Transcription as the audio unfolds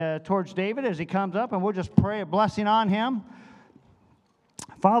towards David as he comes up, and we'll just pray a blessing on him.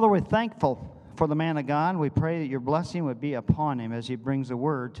 Father, we're thankful for the man of God. We pray that your blessing would be upon him as he brings the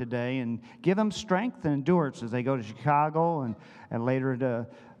word today, and give him strength and endurance as they go to Chicago and later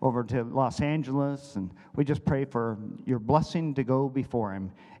over to Los Angeles. And we just pray for your blessing to go before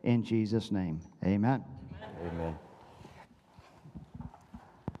him in Jesus' name. Amen. Amen.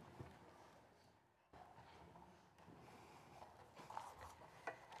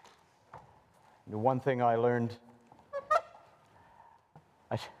 The one thing I learned,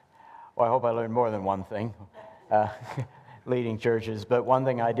 I hope I learned more than one thing, leading churches, but one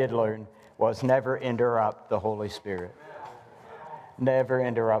thing I did learn was never interrupt the Holy Spirit. Never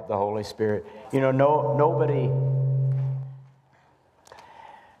interrupt the Holy Spirit. You know, nobody,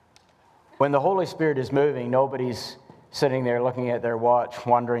 when the Holy Spirit is moving, nobody's sitting there looking at their watch,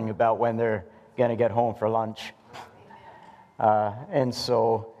 wondering about when they're going to get home for lunch. And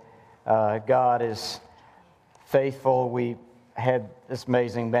so God is faithful. We had this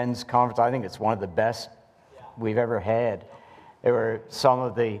amazing men's conference. I think it's one of the best we've ever had. There were some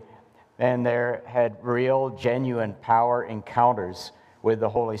of the men there had real, genuine power encounters with the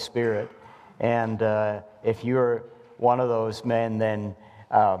Holy Spirit. And if you're one of those men, then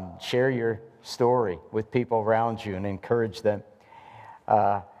share your story with people around you and encourage them.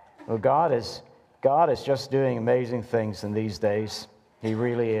 Well, God is just doing amazing things in these days. He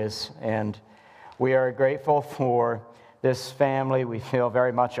really is. And we are grateful for this family. We feel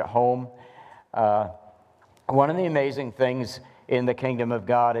very much at home. One of the amazing things in the kingdom of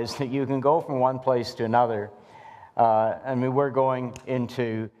God is that you can go from one place to another. We're going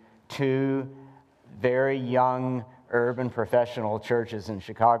into 2 very young urban professional churches in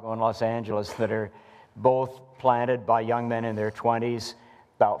Chicago and Los Angeles that are both planted by young men in their 20s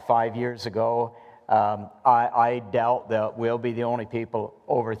about 5 years ago. I doubt that we'll be the only people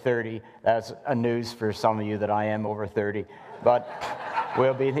over 30. That's a news for some of you that I am over 30. But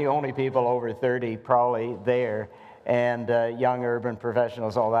we'll be the only people over 30 probably there. And young urban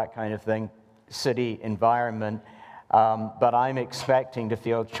professionals, all that kind of thing, city environment. But I'm expecting to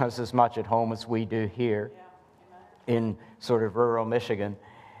feel just as much at home as we do here in sort of rural Michigan.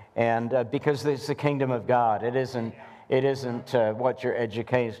 And because it's the kingdom of God. It isn't what your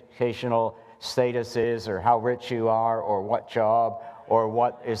educational status is, or how rich you are, or what job, or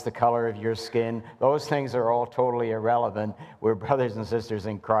what is the color of your skin. Those things are all totally irrelevant. We're brothers and sisters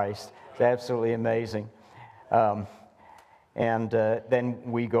in Christ. It's absolutely amazing. Then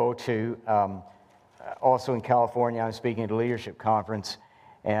we go to, also in California, I'm speaking at a leadership conference,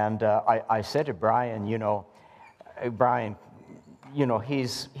 and I said to Brian,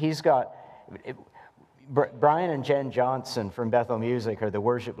 he's got... Brian and Jen Johnson from Bethel Music are the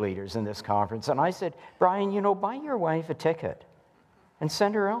worship leaders in this conference. And I said, Brian, buy your wife a ticket and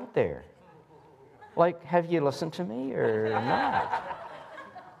send her out there. Like, have you listened to me or not?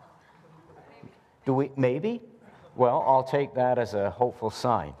 Do we? Maybe? Well, I'll take that as a hopeful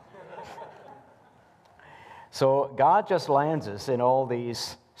sign. So God just lands us in all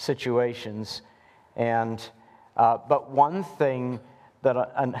these situations. But one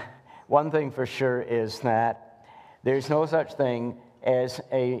thing for sure is that there's no such thing as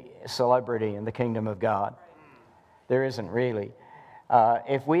a celebrity in the kingdom of God. There isn't really.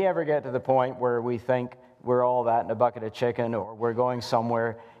 If we ever get to the point where we think we're all that in a bucket of chicken, or we're going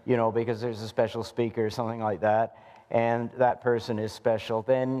somewhere, because there's a special speaker or something like that, and that person is special,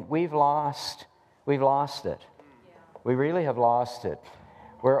 then we've lost it. Yeah. We really have lost it.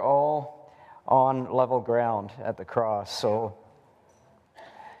 We're all on level ground at the cross. So.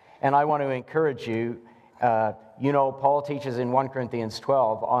 And I want to encourage you, Paul teaches in 1 Corinthians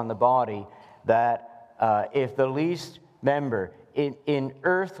 12 on the body that if the least member, in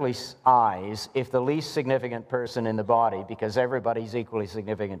earthly eyes, if the least significant person in the body, because everybody's equally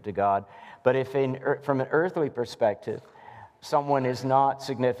significant to God, but if from an earthly perspective, someone is not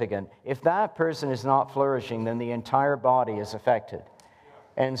significant, if that person is not flourishing, then the entire body is affected.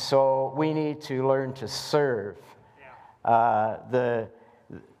 And so we need to learn to serve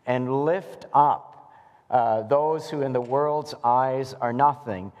and lift up those who in the world's eyes are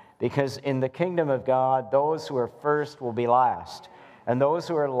nothing, because in the kingdom of God, those who are first will be last, and those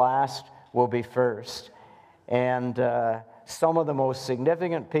who are last will be first. And some of the most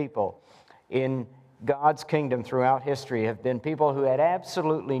significant people in God's kingdom throughout history have been people who had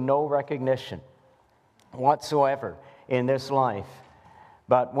absolutely no recognition whatsoever in this life.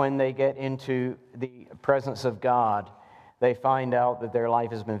 But when they get into the presence of God, they find out that their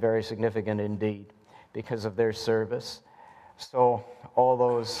life has been very significant indeed because of their service. So all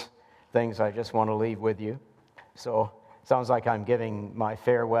those things I just want to leave with you. So Sounds like I'm giving my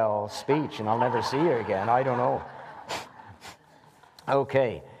farewell speech and I'll never see you again. I don't know.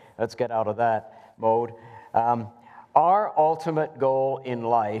 Okay, let's get out of that mode. Our ultimate goal in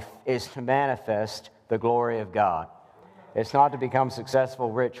life is to manifest the glory of God. It's not to become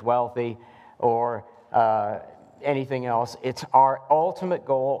successful, rich, wealthy, or anything else. It's our ultimate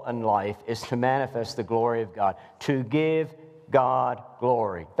goal in life is to manifest the glory of God, to give God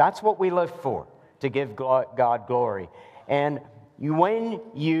glory. That's what we live for, to give God glory. And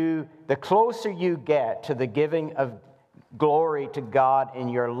the closer you get to the giving of glory to God in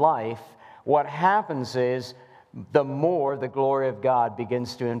your life, what happens is the more the glory of God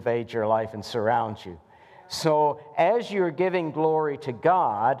begins to invade your life and surround you. So as you're giving glory to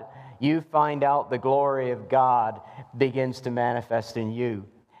God, you find out the glory of God begins to manifest in you.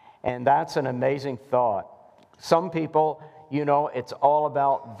 And that's an amazing thought. Some people, it's all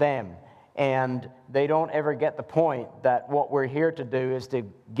about them. And they don't ever get the point that what we're here to do is to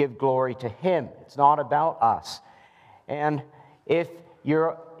give glory to Him. It's not about us. And if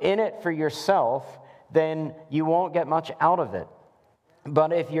you're in it for yourself, then you won't get much out of it.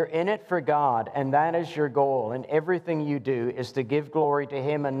 But if you're in it for God, and that is your goal, and everything you do is to give glory to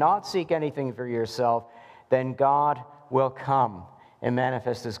Him and not seek anything for yourself, then God will come and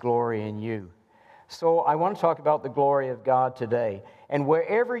manifest His glory in you. So I want to talk about the glory of God today. And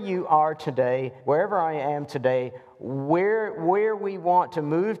wherever you are today, wherever I am today, where we want to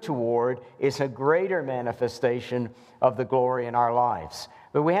move toward is a greater manifestation of the glory in our lives.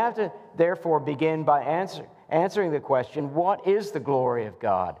 But we have to therefore begin by answering the question, what is the glory of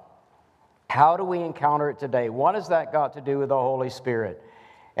God? How do we encounter it today? What has that got to do with the Holy Spirit?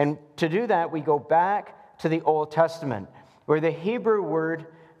 And to do that, we go back to the Old Testament, where the Hebrew word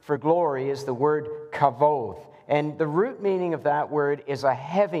for glory is the word kavod. And the root meaning of that word is a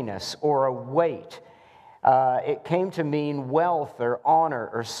heaviness or a weight. It came to mean wealth or honor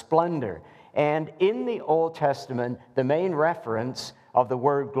or splendor. And in the Old Testament, the main reference of the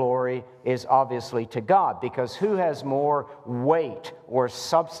word glory is obviously to God, because who has more weight or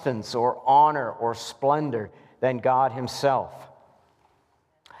substance or honor or splendor than God Himself?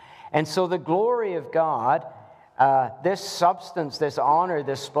 And so the glory of God, this substance, this honor,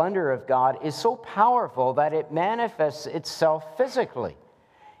 this splendor of God is so powerful that it manifests itself physically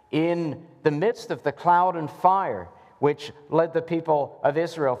in the midst of the cloud and fire, which led the people of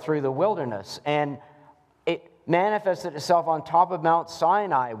Israel through the wilderness. And it manifested itself on top of Mount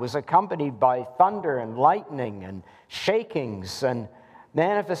Sinai, was accompanied by thunder and lightning and shakings and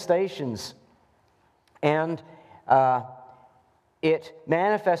manifestations. And it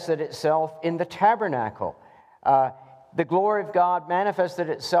manifested itself in the tabernacle. The glory of God manifested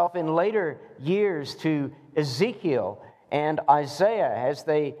itself in later years to Ezekiel and Isaiah as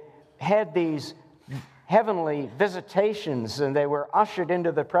they had these heavenly visitations and they were ushered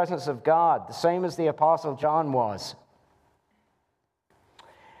into the presence of God, the same as the Apostle John was.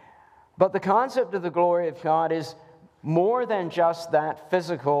 But the concept of the glory of God is more than just that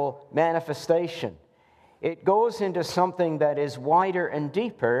physical manifestation. It goes into something that is wider and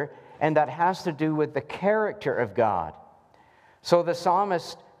deeper, and that has to do with the character of God. So the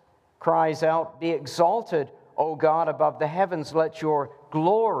psalmist cries out, "Be exalted, O God, above the heavens. Let your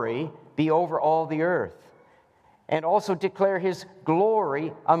glory be over all the earth." And also declare His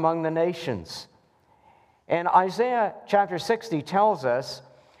glory among the nations. And Isaiah chapter 60 tells us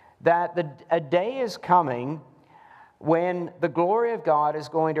that a day is coming when the glory of God is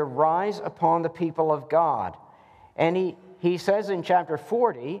going to rise upon the people of God. And he says in chapter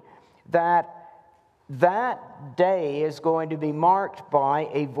 40 that day is going to be marked by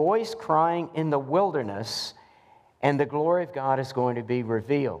a voice crying in the wilderness, and the glory of God is going to be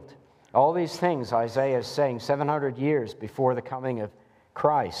revealed. All these things Isaiah is saying 700 years before the coming of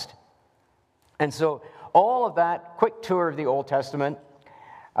Christ. And so all of that quick tour of the Old Testament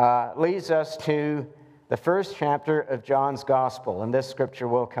leads us to the first chapter of John's Gospel. And this scripture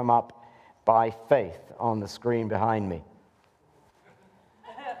will come up by faith on the screen behind me.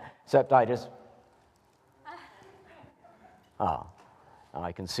 Septitis.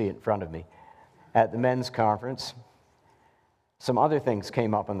 I can see it in front of me. At the men's conference, some other things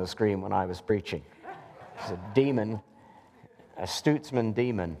came up on the screen when I was preaching. It's a demon, a Stutzman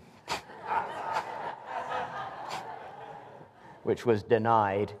demon, which was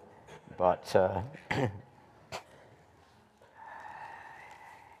denied, but...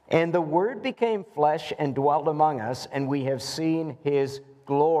 And the Word became flesh and dwelt among us, and we have seen His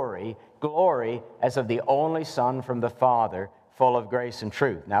glory as of the only Son from the Father, full of grace and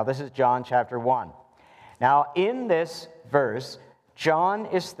truth. Now, this is John chapter 1. Now, in this verse, John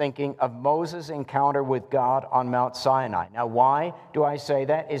is thinking of Moses' encounter with God on Mount Sinai. Now, why do I say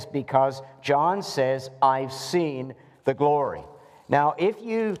that? It's because John says, I've seen the glory. Now, if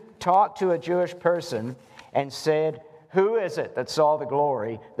you talk to a Jewish person and said, who is it that saw the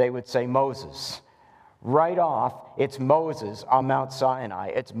glory? They would say Moses. Right off, it's Moses on Mount Sinai.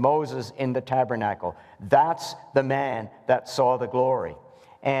 It's Moses in the tabernacle. That's the man that saw the glory.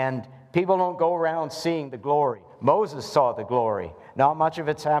 And people don't go around seeing the glory. Moses saw the glory. Not much of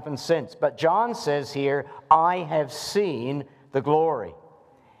it's happened since. But John says here, I have seen the glory.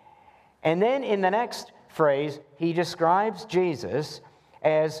 And then in the next phrase, he describes Jesus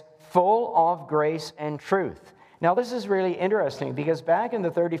as full of grace and truth. Now, this is really interesting because back in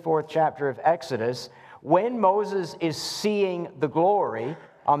the 34th chapter of Exodus, when Moses is seeing the glory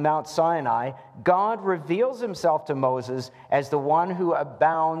on Mount Sinai, God reveals himself to Moses as the one who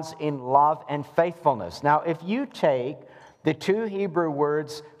abounds in love and faithfulness. Now, if you take the two Hebrew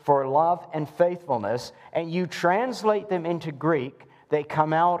words for love and faithfulness and you translate them into Greek, they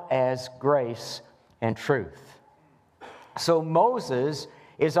come out as grace and truth. So Moses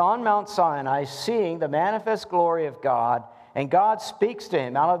is on Mount Sinai seeing the manifest glory of God, and God speaks to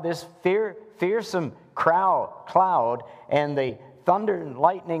him out of this fearsome cloud and the thunder and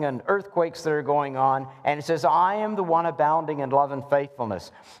lightning and earthquakes that are going on, and it says, I am the one abounding in love and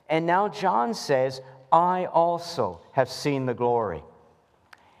faithfulness. And now John says, I also have seen the glory.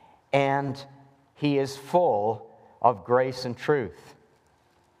 And he is full of grace and truth.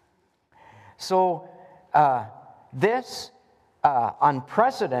 So this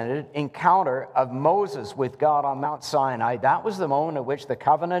unprecedented encounter of Moses with God on Mount Sinai, that was the moment at which the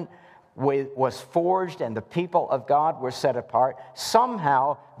covenant was forged and the people of God were set apart.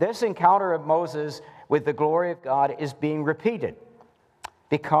 Somehow, this encounter of Moses with the glory of God is being repeated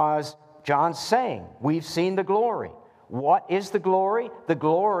because John's saying, we've seen the glory. What is the glory? The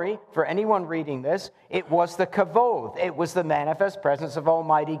glory, for anyone reading this, it was the kavod. It was the manifest presence of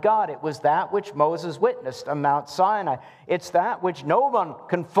Almighty God. It was that which Moses witnessed on Mount Sinai. It's that which no one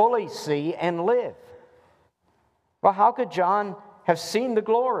can fully see and live. Well, how could John have seen the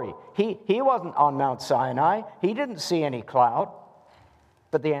glory? He wasn't on Mount Sinai. He didn't see any cloud.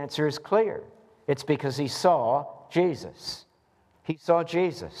 But the answer is clear. It's because he saw Jesus. He saw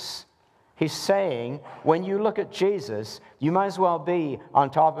Jesus. He's saying, when you look at Jesus, you might as well be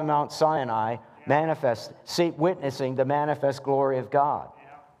on top of Mount Sinai, witnessing the manifest glory of God.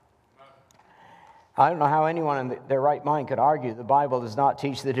 I don't know how anyone in their right mind could argue the Bible does not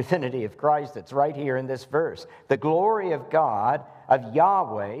teach the divinity of Christ. It's right here in this verse. The glory of God, of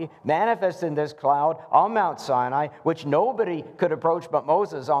Yahweh, manifest in this cloud on Mount Sinai, which nobody could approach but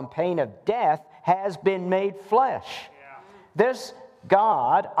Moses on pain of death, has been made flesh. This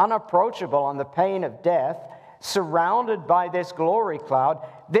God, unapproachable on the pain of death, surrounded by this glory cloud,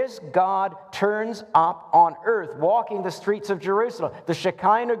 this God turns up on earth, walking the streets of Jerusalem. The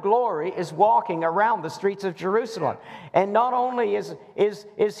Shekinah glory is walking around the streets of Jerusalem. And not only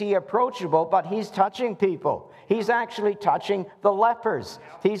is he approachable, but he's touching people. He's actually touching the lepers.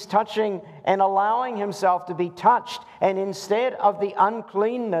 He's touching and allowing himself to be touched. And instead of the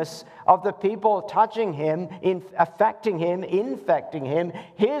uncleanness of the people touching him, affecting him, infecting him,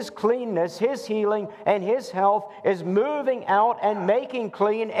 his cleanness, his healing, and his health is moving out and making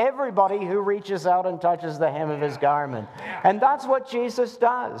clean everybody who reaches out and touches the hem of his garment. And that's what Jesus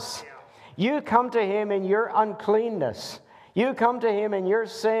does. You come to him in your uncleanness. You come to him in your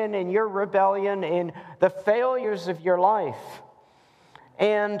sin, in your rebellion, in the failures of your life.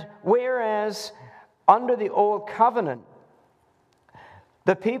 And whereas under the old covenant,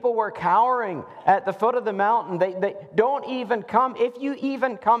 the people were cowering at the foot of the mountain. They don't even come. If you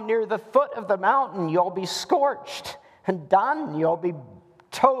even come near the foot of the mountain, you'll be scorched and done. You'll be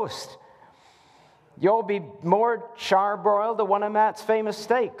toast. You'll be more charbroiled than one of Matt's famous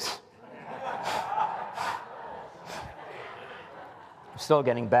steaks. Still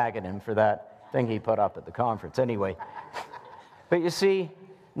getting back at him for that thing he put up at the conference. Anyway, but you see,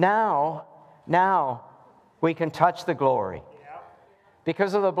 now we can touch the glory.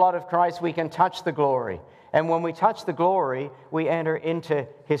 Because of the blood of Christ, we can touch the glory. And when we touch the glory, we enter into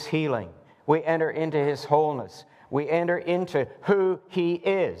his healing. We enter into his wholeness. We enter into who he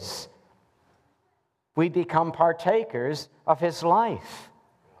is. We become partakers of his life.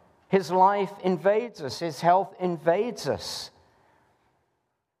 His life invades us. His health invades us.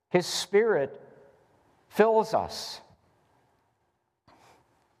 His Spirit fills us.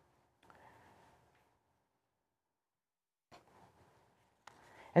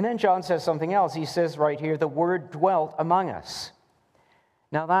 And then John says something else. He says right here, the Word dwelt among us.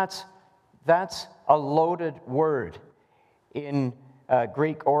 Now that's a loaded word. In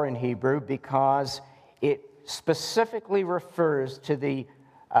Greek or in Hebrew, because it specifically refers to the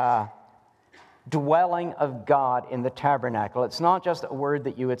dwelling of God in the tabernacle. It's not just a word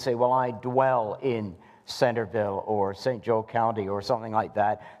that you would say, well, I dwell in Centerville or St. Joe County or something like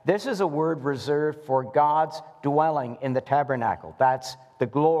that. This is a word reserved for God's dwelling in the tabernacle. That's the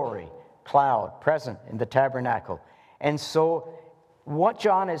glory cloud present in the tabernacle. And so what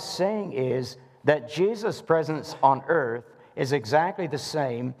John is saying is that Jesus' presence on earth is exactly the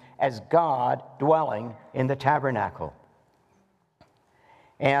same as God dwelling in the tabernacle.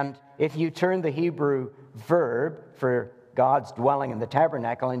 And if you turn the Hebrew verb for God's dwelling in the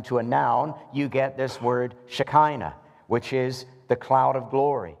tabernacle into a noun, you get this word Shekinah, which is the cloud of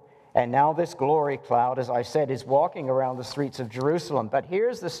glory. And now this glory cloud, as I said, is walking around the streets of Jerusalem. But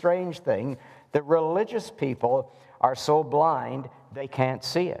here's the strange thing. The religious people are so blind they can't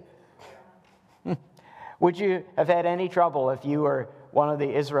see it. Would you have had any trouble if you were one of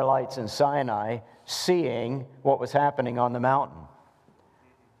the Israelites in Sinai seeing what was happening on the mountain?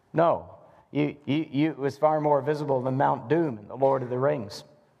 No. It was far more visible than Mount Doom in The Lord of the Rings.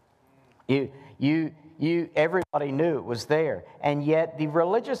 Everybody knew it was there. And yet the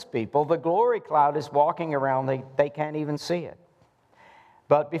religious people, the glory cloud is walking around, they can't even see it.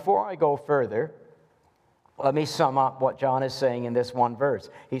 But before I go further, let me sum up what John is saying in this one verse.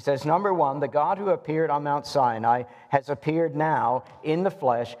 He says, number one, the God who appeared on Mount Sinai has appeared now in the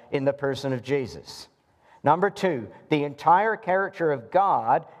flesh in the person of Jesus. Number two, the entire character of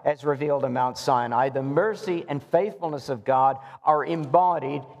God as revealed in Mount Sinai, the mercy and faithfulness of God are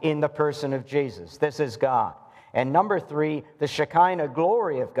embodied in the person of Jesus. This is God. And number three, the Shekinah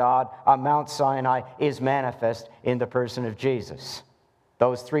glory of God on Mount Sinai is manifest in the person of Jesus.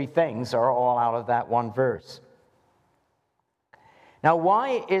 Those three things are all out of that one verse. Now,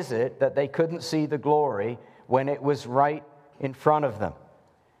 why is it that they couldn't see the glory when it was right in front of them?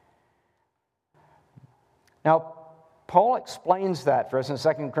 Now, Paul explains that for us in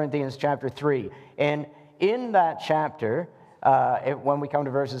 2 Corinthians chapter 3. And in that chapter, when we come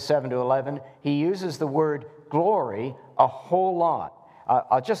to verses 7 to 11, he uses the word glory a whole lot.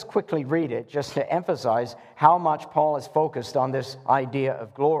 I'll just quickly read it just to emphasize how much Paul is focused on this idea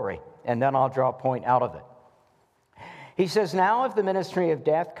of glory. And then I'll draw a point out of it. He says, now if the ministry of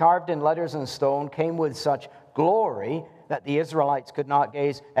death, carved in letters and stone, came with such glory that the Israelites could not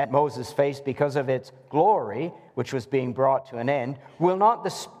gaze at Moses' face because of its glory, which was being brought to an end, will not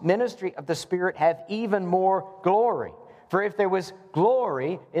the ministry of the Spirit have even more glory? For if there was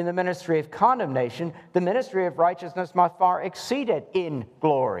glory in the ministry of condemnation, the ministry of righteousness must far exceed it in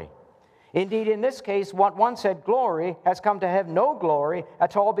glory. Indeed, in this case, what once had glory has come to have no glory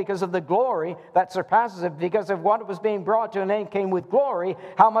at all because of the glory that surpasses it. Because of what was being brought to an end came with glory,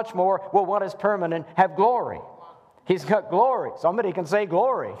 how much more will what is permanent have glory? He's got glory. Somebody can say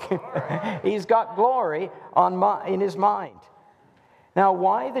glory. He's got glory in his mind. Now,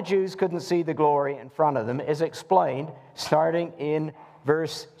 why the Jews couldn't see the glory in front of them is explained starting in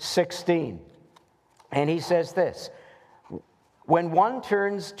verse 16. And he says this, when one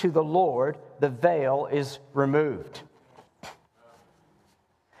turns to the Lord, the veil is removed.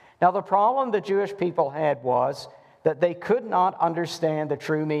 Now, the problem the Jewish people had was that they could not understand the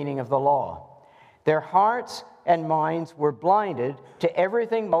true meaning of the law. Their hearts and minds were blinded to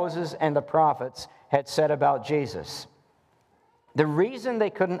everything Moses and the prophets had said about Jesus. The reason they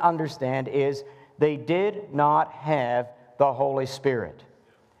couldn't understand is they did not have the Holy Spirit.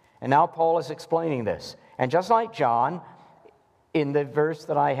 And now Paul is explaining this. And just like John, in the verse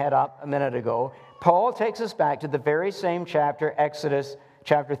that I had up a minute ago, Paul takes us back to the very same chapter, Exodus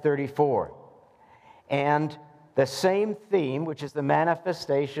chapter 34. And the same theme, which is the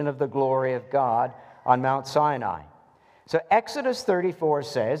manifestation of the glory of God on Mount Sinai. So Exodus 34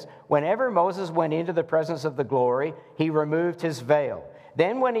 says, whenever Moses went into the presence of the glory, he removed his veil.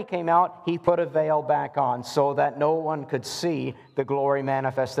 Then when he came out, he put a veil back on so that no one could see the glory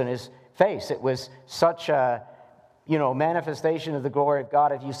manifest in his face. It was such a, manifestation of the glory of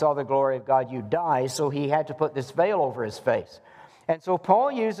God. If you saw the glory of God, you'd die. So he had to put this veil over his face. And so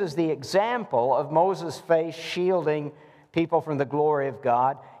Paul uses the example of Moses' face shielding people from the glory of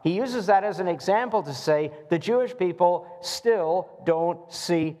God. He uses that as an example to say the Jewish people still don't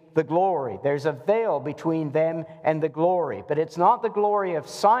see the glory. There's a veil between them and the glory. But it's not the glory of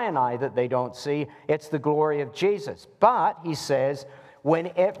Sinai that they don't see. It's the glory of Jesus. But, he says,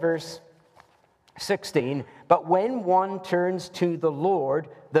 verse 16, but when one turns to the Lord,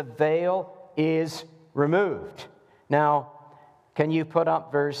 the veil is removed. Now, can you put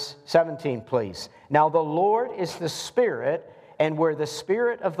up verse 17, please? Now, the Lord is the Spirit, and where the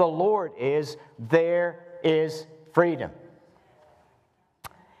Spirit of the Lord is, there is freedom.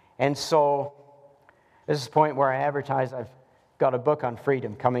 And so this is the point where I advertise I've got a book on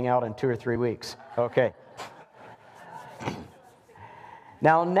freedom coming out in 2 or 3 weeks. Okay.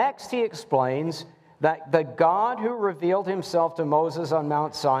 Now, next he explains that the God who revealed himself to Moses on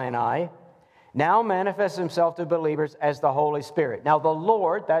Mount Sinai now manifests himself to believers as the Holy Spirit. Now, the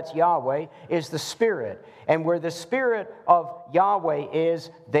Lord, that's Yahweh, is the Spirit. And where the Spirit of Yahweh is,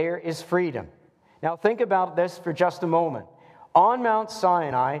 there is freedom. Now, think about this for just a moment. On Mount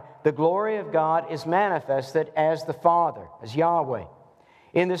Sinai, the glory of God is manifested as the Father, as Yahweh.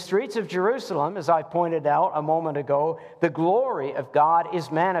 In the streets of Jerusalem, as I pointed out a moment ago, the glory of God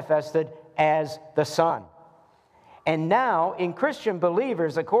is manifested as the Son. And now, in Christian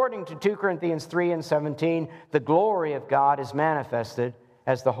believers, according to 2 Corinthians 3 and 17, the glory of God is manifested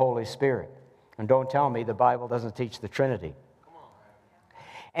as the Holy Spirit. And don't tell me the Bible doesn't teach the Trinity.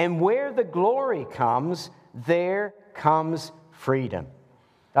 And where the glory comes, there comes freedom.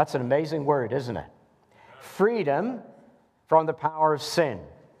 That's an amazing word, isn't it? Freedom from the power of sin.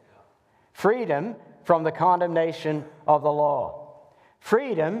 Freedom from the condemnation of the law.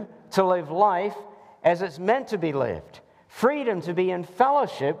 Freedom to live life as it's meant to be lived. Freedom to be in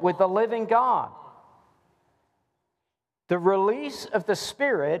fellowship with the living God. The release of the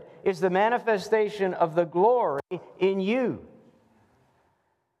Spirit is the manifestation of the glory in you.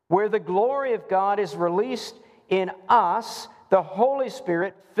 Where the glory of God is released in us, the Holy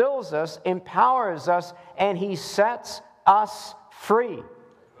Spirit fills us, empowers us, and He sets us free.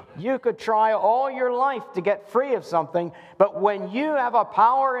 You could try all your life to get free of something, but when you have a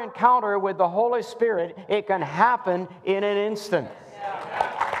power encounter with the Holy Spirit, it can happen in an instant.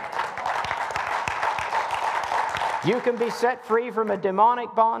 You can be set free from a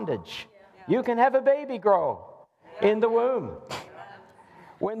demonic bondage. You can have a baby grow in the womb.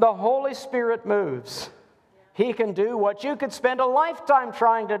 When the Holy Spirit moves, He can do what you could spend a lifetime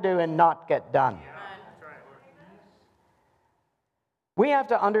trying to do and not get done. We have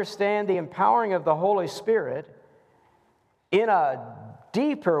to understand the empowering of the Holy Spirit in a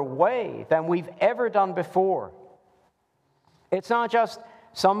deeper way than we've ever done before. It's not just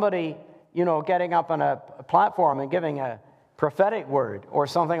somebody, getting up on a platform and giving a prophetic word or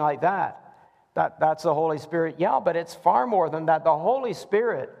something like that. That's the Holy Spirit. Yeah, but it's far more than that. The Holy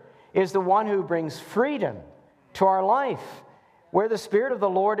Spirit is the one who brings freedom to our life. Where the Spirit of the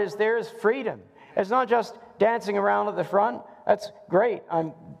Lord is, there is freedom. It's not just dancing around at the front. That's great.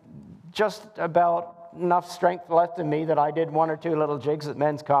 I'm just about enough strength left in me that I did 1 or 2 little jigs at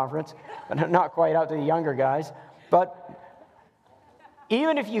men's conference, but not quite out to the younger guys. But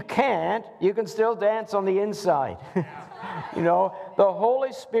even if you can't, you can still dance on the inside. The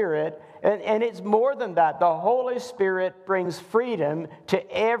Holy Spirit, and it's more than that. The Holy Spirit brings freedom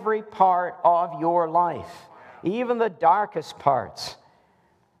to every part of your life, even the darkest parts.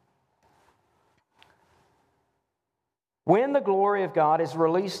 When the glory of God is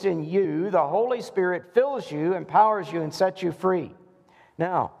released in you, the Holy Spirit fills you, empowers you, and sets you free.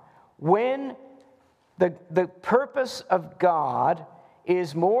 Now, when the purpose of God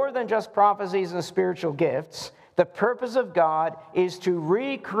is more than just prophecies and spiritual gifts, the purpose of God is to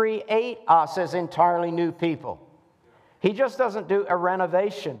recreate us as entirely new people. He just doesn't do a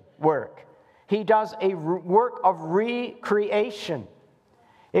renovation work. He does a work of recreation.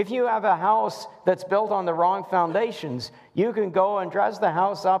 If you have a house that's built on the wrong foundations, you can go and dress the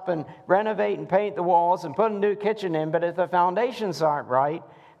house up and renovate and paint the walls and put a new kitchen in, but if the foundations aren't right,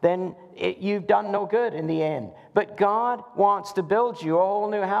 then you've done no good in the end. But God wants to build you a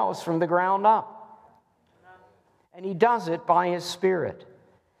whole new house from the ground up. And He does it by His Spirit.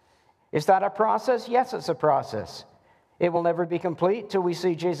 Is that a process? Yes, it's a process. It will never be complete till we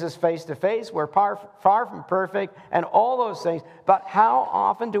see Jesus face to face. We're far from perfect and all those things. But how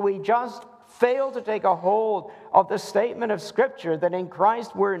often do we just fail to take a hold of the statement of Scripture that in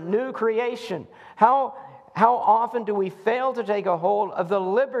Christ we're a new creation? How often do we fail to take a hold of the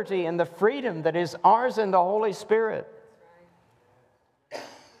liberty and the freedom that is ours in the Holy Spirit? I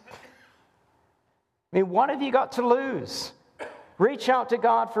mean, what have you got to lose? Reach out to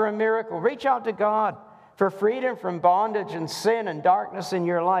God for a miracle. Reach out to God for freedom from bondage and sin and darkness in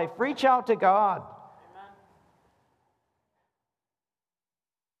your life. Reach out to God.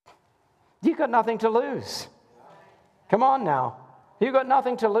 You've got nothing to lose. Come on now. You've got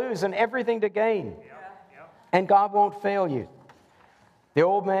nothing to lose and everything to gain. And God won't fail you. The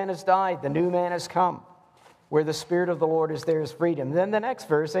old man has died. The new man has come. Where the Spirit of the Lord is, there is freedom. Then the next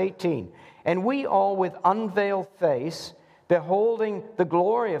verse, 18. And we all with unveiled face, beholding the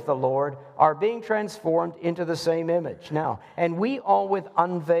glory of the Lord, are being transformed into the same image. Now, and we all with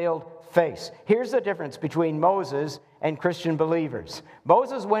unveiled face. Here's the difference between Moses and Christian believers.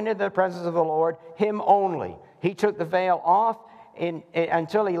 Moses went into the presence of the Lord, him only. He took the veil off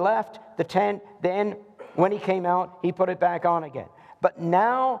until he left the tent. Then, when he came out, he put it back on again. But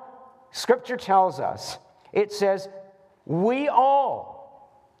now, Scripture tells us, it says, we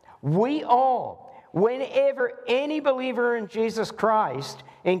all, whenever any believer in Jesus Christ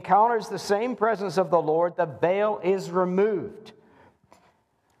encounters the same presence of the Lord, the veil is removed.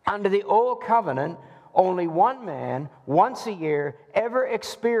 Under the old covenant, only one man, once a year, ever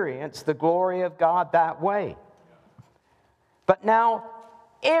experienced the glory of God that way. But now,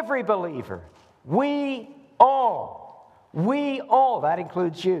 every believer, we all, that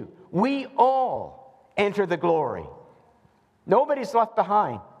includes you, we all enter the glory. Nobody's left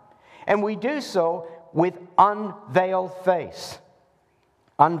behind. And we do so with unveiled face.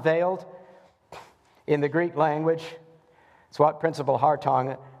 Unveiled, in the Greek language, it's what Principal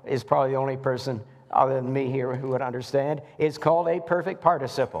Hartong is probably the only person other than me here who would understand. It's called a perfect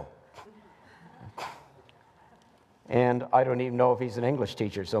participle. And I don't even know if he's an English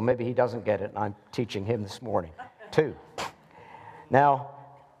teacher, so maybe he doesn't get it, and I'm teaching him this morning, too. Now,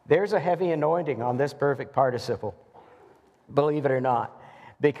 there's a heavy anointing on this perfect participle, believe it or not,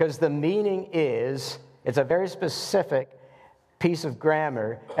 because the meaning is, it's a very specific piece of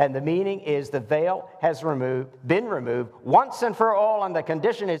grammar, and the meaning is the veil has been removed once and for all, and the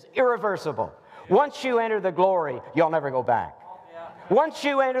condition is irreversible. Once you enter the glory, you'll never go back. Once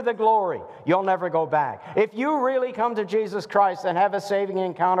you enter the glory, you'll never go back. If you really come to Jesus Christ and have a saving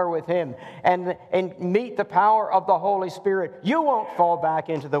encounter with Him and meet the power of the Holy Spirit, you won't fall back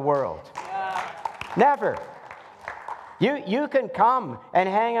into the world. Never. You can come and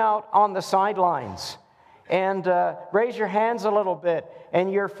hang out on the sidelines and raise your hands a little bit,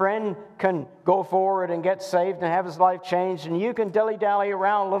 and your friend can go forward and get saved and have his life changed, and you can dilly-dally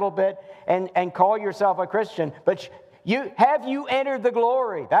around a little bit and call yourself a Christian, but have you entered the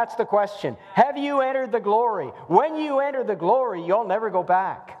glory? That's the question. Have you entered the glory? When you enter the glory, you'll never go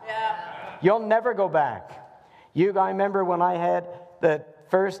back. Yeah. You'll never go back. I remember when I had the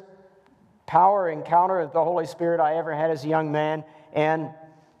first power encounter of the Holy Spirit I ever had as a young man, and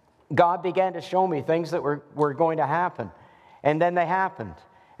God began to show me things that were going to happen. And then they happened.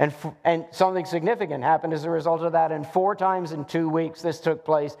 And something significant happened as a result of that. And 4 times in 2 weeks this took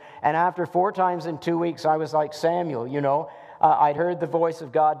place. And after 4 times in 2 weeks, I was like Samuel, I'd heard the voice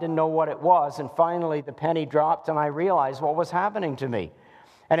of God, didn't know what it was. And finally the penny dropped and I realized what was happening to me.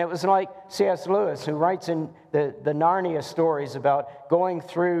 And it was like C.S. Lewis, who writes in the Narnia stories about going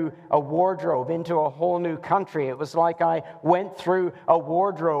through a wardrobe into a whole new country. It was like I went through a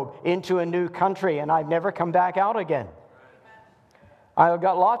wardrobe into a new country and I've never come back out again. I've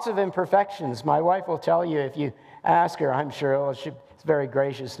got lots of imperfections. My wife will tell you if you ask her, I'm sure. She's very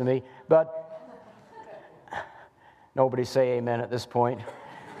gracious to me. But nobody say amen at this point.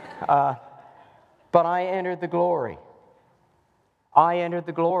 But I entered the glory. I entered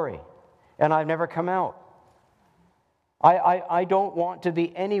the glory, and I've never come out. I don't want to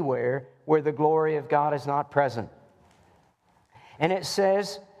be anywhere where the glory of God is not present. And it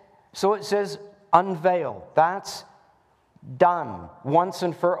says unveiled. That's done once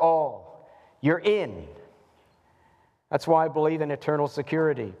and for all. You're in. That's why I believe in eternal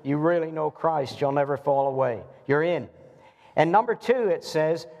security. You really know Christ, you'll never fall away. You're in. And number 2, it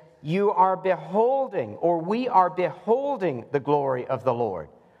says, you are beholding, or we are beholding the glory of the Lord.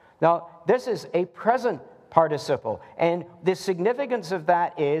 Now, this is a present participle, and the significance of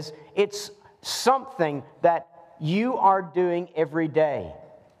that is it's something that you are doing every day.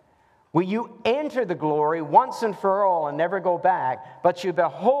 Will you enter the glory once and for all and never go back, but you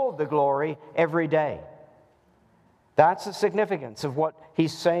behold the glory every day? That's the significance of what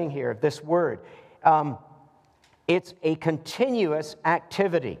he's saying here, of this word. It's a continuous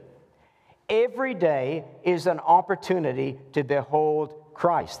activity. Every day is an opportunity to behold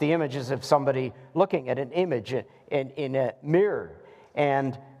Christ. The image is of somebody looking at an image in a mirror.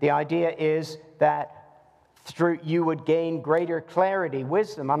 And the idea is that through you would gain greater clarity,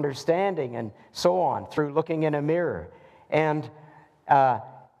 wisdom, understanding, and so on through looking in a mirror. And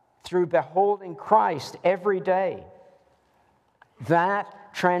through beholding Christ every day,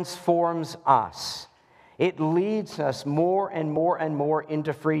 that transforms us. It leads us more and more and more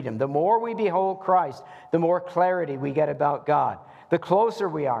into freedom. The more we behold Christ, the more clarity we get about God. the closer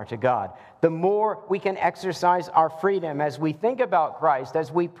we are to God, the more we can exercise our freedom as we think about Christ,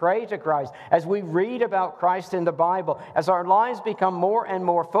 as we pray to Christ, as we read about Christ in the Bible. As our lives become more and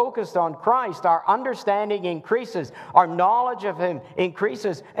more focused on Christ, our understanding increases, our knowledge of Him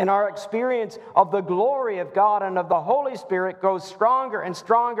increases, and our experience of the glory of God and of the Holy Spirit grows stronger and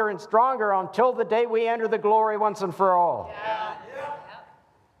stronger and stronger until the day we enter the glory once and for all. Yeah.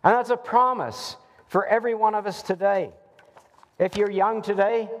 And that's a promise for every one of us today. If you're young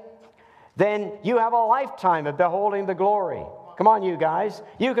today, then you have a lifetime of beholding the glory. Come on, you guys.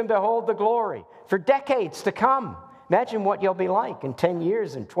 You can behold the glory for decades to come. Imagine what you'll be like in 10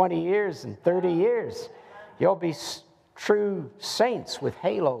 years, and 20 years, and 30 years. You'll be true saints with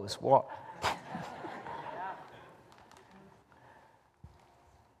halos.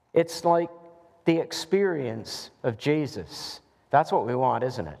 It's like the experience of Jesus. That's what we want,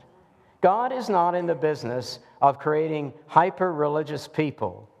 isn't it? God is not in the business of creating hyper-religious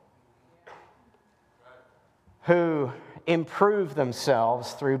people who improve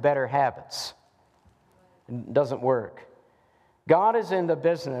themselves through better habits. It doesn't work. God is in the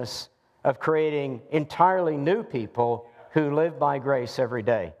business of creating entirely new people who live by grace every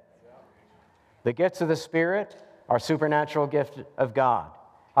day. The gifts of the Spirit are supernatural gift of God.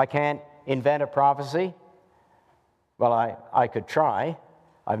 I can't invent a prophecy. Well, I could try.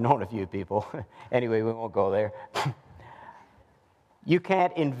 I've known a few people. Anyway, we won't go there. You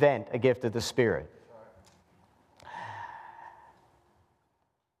can't invent a gift of the Spirit.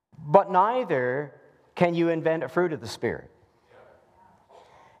 But neither can you invent a fruit of the Spirit.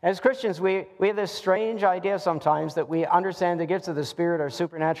 As Christians, we have this strange idea sometimes that we understand the gifts of the Spirit are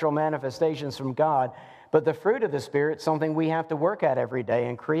supernatural manifestations from God, but the fruit of the Spirit is something we have to work at every day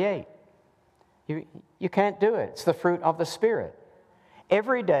and create. You can't do it. It's the fruit of the Spirit.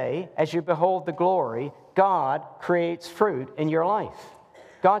 Every day, as you behold the glory, God creates fruit in your life.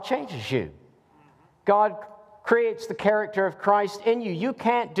 God changes you. God creates the character of Christ in you. You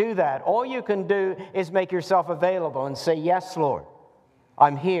can't do that. All you can do is make yourself available and say, yes, Lord,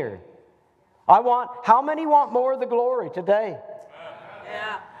 I'm here. How many want more of the glory today?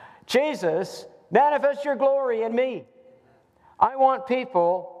 Yeah. Jesus, manifest your glory in me. I want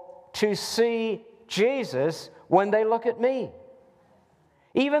people to see Jesus when they look at me.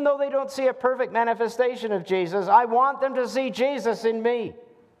 Even though they don't see a perfect manifestation of Jesus, I want them to see Jesus in me.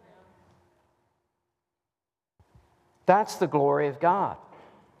 That's the glory of God.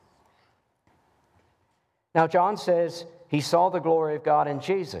 Now, John says he saw the glory of God in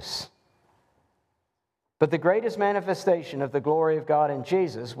Jesus. But the greatest manifestation of the glory of God in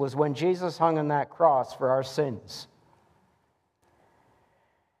Jesus was when Jesus hung on that cross for our sins.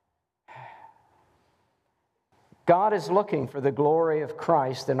 God is looking for the glory of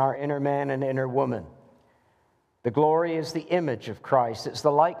Christ in our inner man and inner woman. The glory is the image of Christ. It's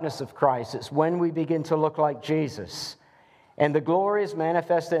the likeness of Christ. It's when we begin to look like Jesus. And the glory is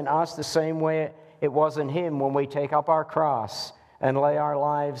manifested in us the same way it was in Him when we take up our cross and lay our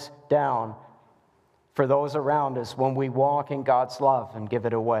lives down for those around us, when we walk in God's love and give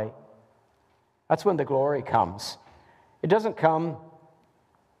it away. That's when the glory comes. It doesn't come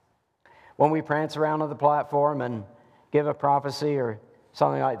when we prance around on the platform and give a prophecy or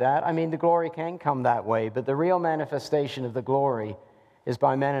something like that. I mean, the glory can come that way, but the real manifestation of the glory is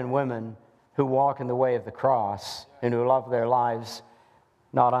by men and women who walk in the way of the cross and who love their lives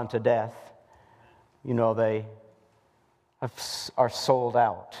not unto death. You know, they are sold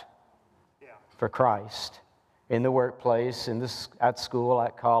out for Christ in the workplace, at school,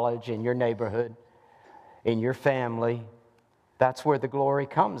 at college, in your neighborhood, in your family. That's where the glory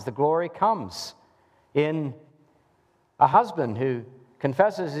comes. The glory comes in a husband who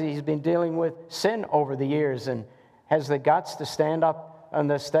confesses he's been dealing with sin over the years and has the guts to stand up on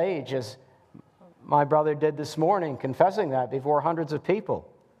the stage, as my brother did this morning, confessing that before hundreds of people.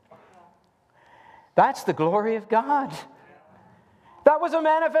 That's the glory of God. That was a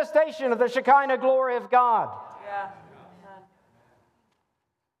manifestation of the Shekinah glory of God. Yeah.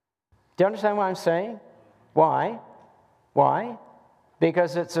 Do you understand what I'm saying? Why? Why?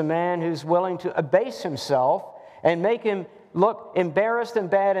 Because it's a man who's willing to abase himself and make him look embarrassed and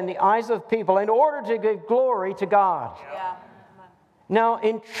bad in the eyes of people in order to give glory to God. Yeah. Now,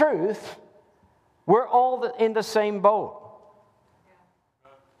 in truth, we're all in the same boat.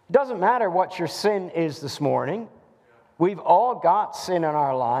 It doesn't matter what your sin is this morning. We've all got sin in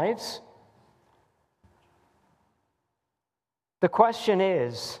our lives. The question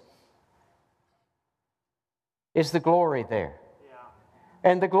is the glory there? Yeah.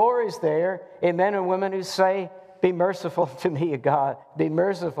 And the glory is there in men and women who say, be merciful to me, God. Be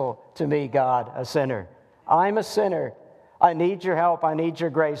merciful to me, God, a sinner. I'm a sinner. I need your help. I need your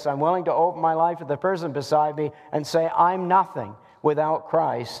grace. I'm willing to open my life to the person beside me and say, I'm nothing without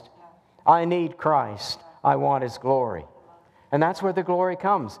Christ. I need Christ. I want His glory. And that's where the glory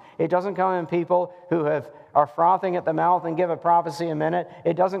comes. It doesn't come in people who are frothing at the mouth and give a prophecy a minute.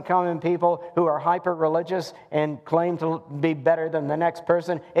 It doesn't come in people who are hyper-religious and claim to be better than the next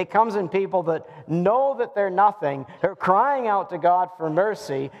person. It comes in people that know that they're nothing, who are crying out to God for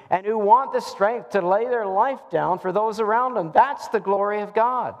mercy, and who want the strength to lay their life down for those around them. That's the glory of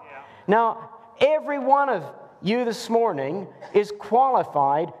God. Yeah. Now, every one of you this morning is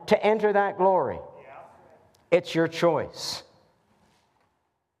qualified to enter that glory. Yeah. It's your choice.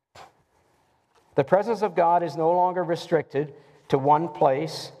 The presence of God is no longer restricted to one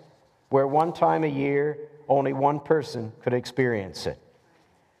place where one time a year only one person could experience it.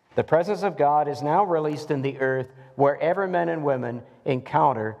 The presence of God is now released in the earth wherever men and women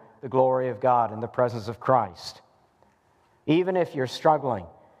encounter the glory of God and the presence of Christ. Even if you're struggling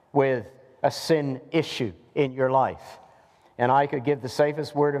with a sin issue in your life, and I could give the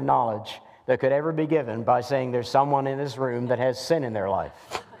safest word of knowledge that could ever be given by saying there's someone in this room that has sin in their life.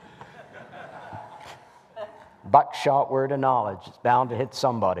 Buckshot word of knowledge. It's bound to hit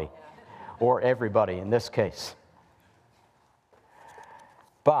somebody, or everybody in this case.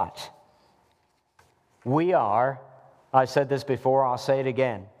 But we are, I said this before, I'll say it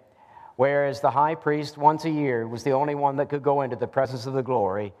again, whereas the high priest once a year was the only one that could go into the presence of the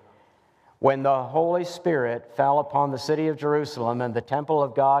glory, when the Holy Spirit fell upon the city of Jerusalem and the temple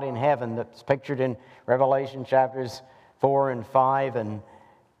of God in heaven that's pictured in Revelation chapters 4 and 5 and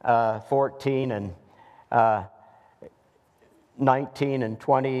 14 and 19 and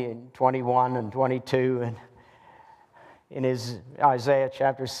 20 and 21 and 22 and in his Isaiah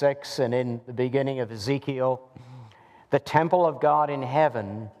chapter 6 and in the beginning of Ezekiel, the temple of God in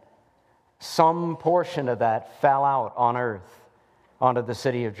heaven, some portion of that fell out on earth onto the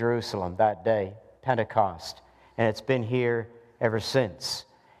city of Jerusalem that day, Pentecost, and it's been here ever since.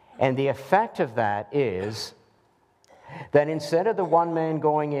 And the effect of that is that instead of the one man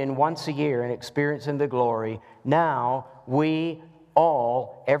going in once a year and experiencing the glory, now we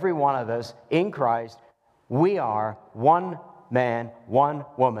all, every one of us in Christ, we are one man, one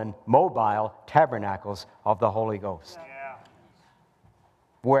woman, mobile tabernacles of the Holy Ghost. Yeah.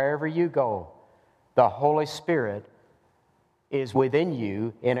 Wherever you go, the Holy Spirit is within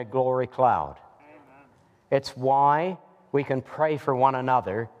you in a glory cloud. Amen. It's why we can pray for one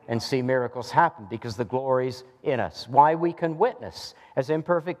another and see miracles happen, because the glory's in us. Why we can witness as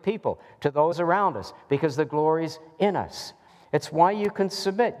imperfect people to those around us, because the glory's in us. It's why you can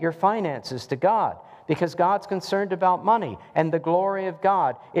submit your finances to God, because God's concerned about money, and the glory of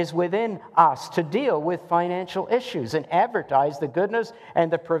God is within us to deal with financial issues and advertise the goodness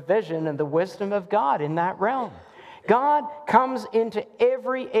and the provision and the wisdom of God in that realm. God comes into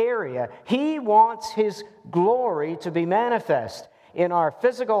every area. He wants His glory to be manifest in our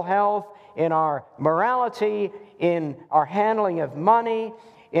physical health, in our morality, in our handling of money,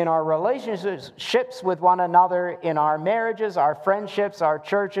 in our relationships with one another, in our marriages, our friendships, our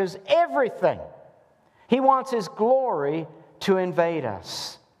churches, everything. He wants His glory to invade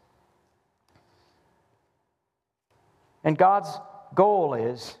us. And God's goal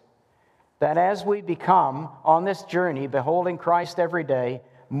is that as we become on this journey, beholding Christ every day,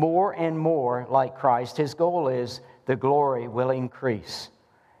 more and more like Christ, His goal is the glory will increase.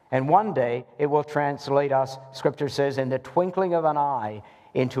 And one day it will translate us, Scripture says, in the twinkling of an eye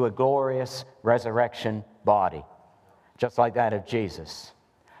into a glorious resurrection body, just like that of Jesus.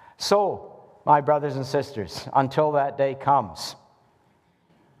 So, my brothers and sisters, until that day comes,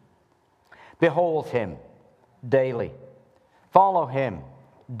 behold Him daily. Follow Him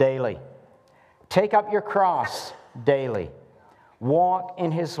daily. Take up your cross daily. Walk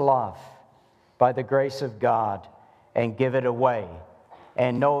in His love by the grace of God and give it away.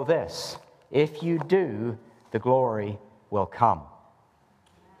 And know this, if you do, the glory will come.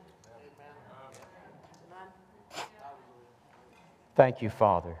 Thank you,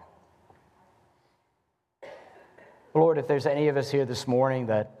 Father. Lord, if there's any of us here this morning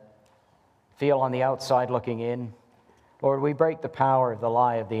that feel on the outside looking in, Lord, we break the power of the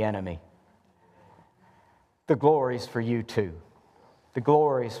lie of the enemy. The glory's for you too. The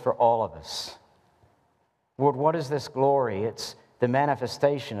glory's for all of us. Lord, what is this glory? It's the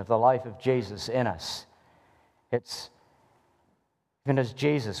manifestation of the life of Jesus in us. It's even as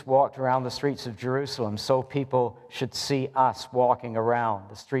Jesus walked around the streets of Jerusalem, so people should see us walking around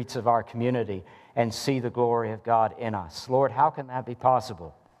the streets of our community and see the glory of God in us. Lord, how can that be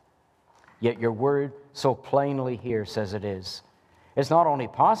possible? Yet your word so plainly here says it is. It's not only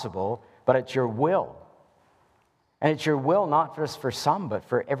possible, but it's your will. And it's your will not just for some, but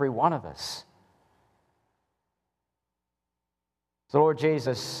for every one of us. So Lord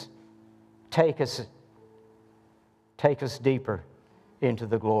Jesus, take us deeper into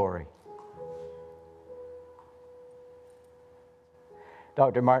the glory.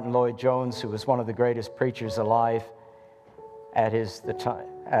 Dr. Martin Lloyd-Jones, who was one of the greatest preachers alive in his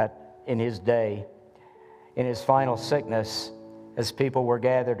day, in his final sickness, as people were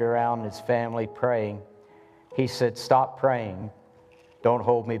gathered around his family praying, he said, "Stop praying. Don't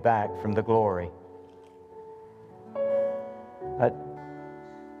hold me back from the glory."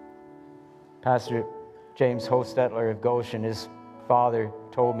 Pastor James Hostetler of Goshen, his father,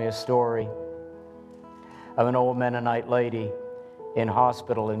 told me a story of an old Mennonite lady in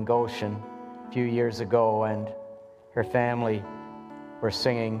hospital in Goshen a few years ago, and her family were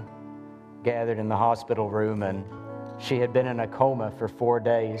singing, gathered in the hospital room, and she had been in a coma for 4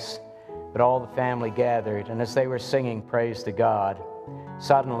 days, but all the family gathered, and as they were singing praise to God,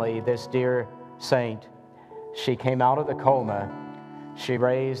 suddenly this dear saint, she came out of the coma, she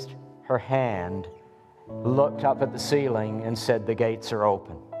raised her hand, looked up at the ceiling, and said, "The gates are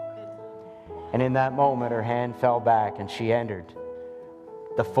open." And in that moment, her hand fell back, and she entered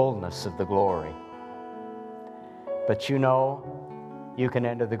the fullness of the glory. But you know, you can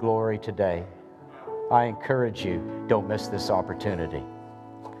enter the glory today. I encourage you, don't miss this opportunity.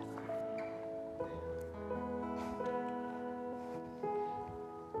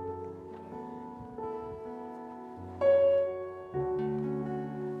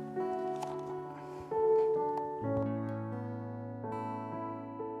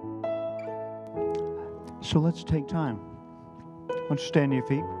 So let's take time. Why don't you stand on your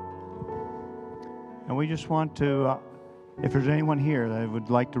feet? And we just want to, if there's anyone here that would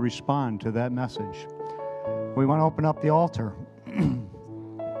like to respond to that message, we want to open up the altar.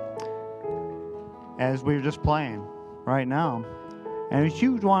 As we were just playing right now. And if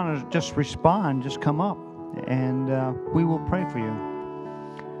you want to just respond, just come up and we will pray for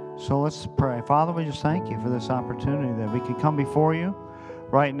you. So let's pray. Father, we just thank you for this opportunity that we can come before you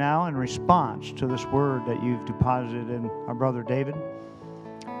right now in response to this word that you've deposited in our brother David.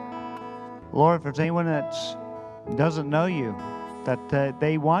 Lord, if there's anyone that doesn't know you, that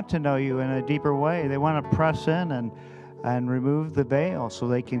they want to know you in a deeper way, they want to press in and remove the veil so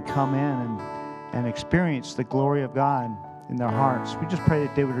they can come in and experience the glory of God in their hearts. We just pray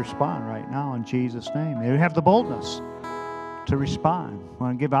that they would respond right now in Jesus' name. They would have the boldness to respond. We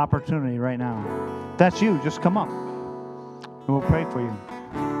want to give opportunity right now. If that's you, just come up and we'll pray for you.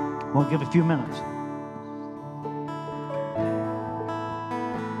 We'll give a few minutes.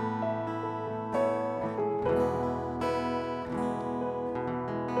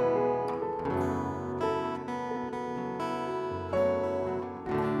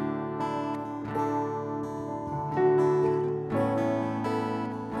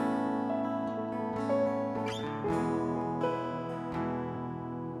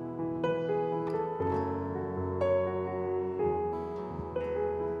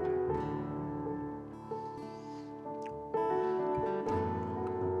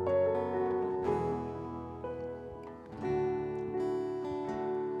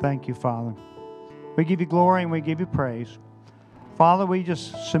 Thank you, Father. We give you glory and we give you praise. Father, we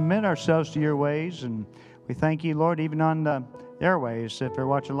just submit ourselves to your ways, and we thank you, Lord, even on the airways. If they're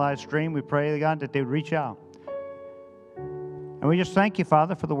watching live stream, we pray, God, that they would reach out. And we just thank you,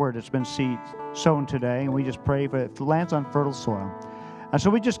 Father, for the word that's been sown today, and we just pray that it lands on fertile soil. And so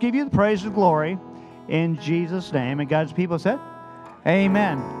we just give you the praise and glory in Jesus' name. And God's people said,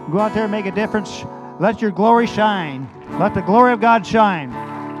 amen. Go out there and make a difference. Let your glory shine. Let the glory of God shine.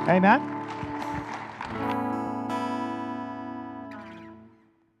 Amen.